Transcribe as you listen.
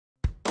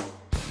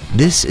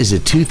This is a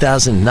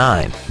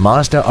 2009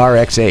 Mazda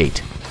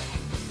RX-8.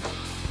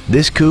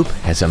 This coupe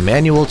has a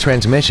manual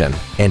transmission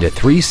and a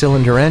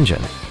 3-cylinder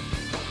engine.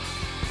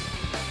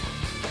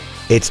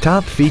 Its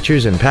top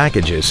features and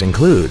packages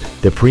include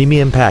the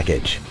Premium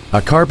Package,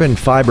 a carbon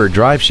fiber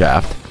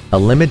driveshaft, a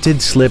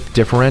limited slip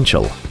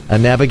differential, a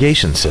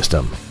navigation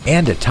system,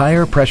 and a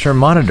tire pressure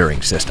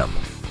monitoring system.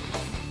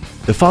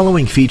 The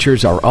following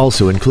features are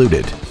also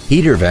included: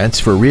 heater vents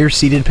for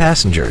rear-seated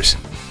passengers,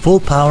 full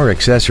power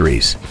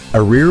accessories,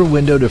 a rear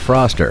window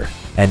defroster,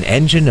 an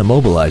engine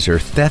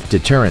immobilizer theft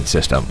deterrent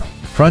system,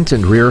 front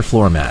and rear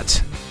floor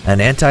mats, an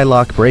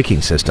anti-lock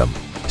braking system,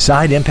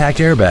 side impact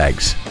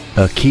airbags,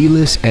 a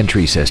keyless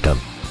entry system,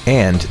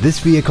 and this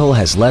vehicle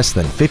has less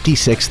than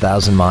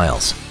 56,000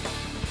 miles.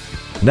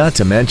 Not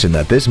to mention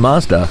that this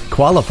Mazda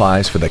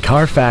qualifies for the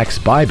Carfax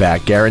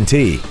buyback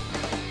guarantee.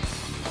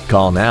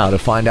 Call now to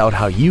find out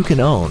how you can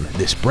own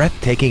this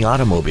breathtaking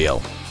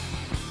automobile.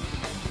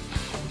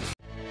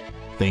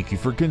 Thank you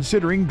for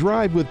considering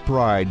Drive with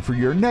Pride for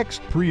your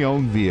next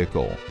pre-owned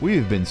vehicle. We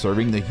have been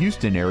serving the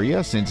Houston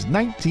area since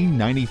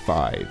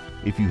 1995.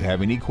 If you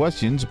have any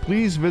questions,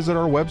 please visit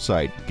our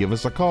website, give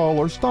us a call,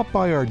 or stop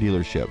by our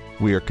dealership.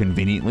 We are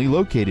conveniently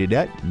located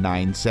at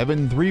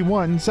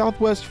 9731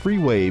 Southwest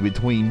Freeway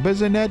between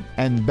Bissonnet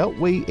and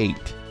Beltway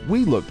 8.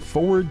 We look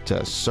forward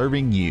to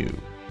serving you.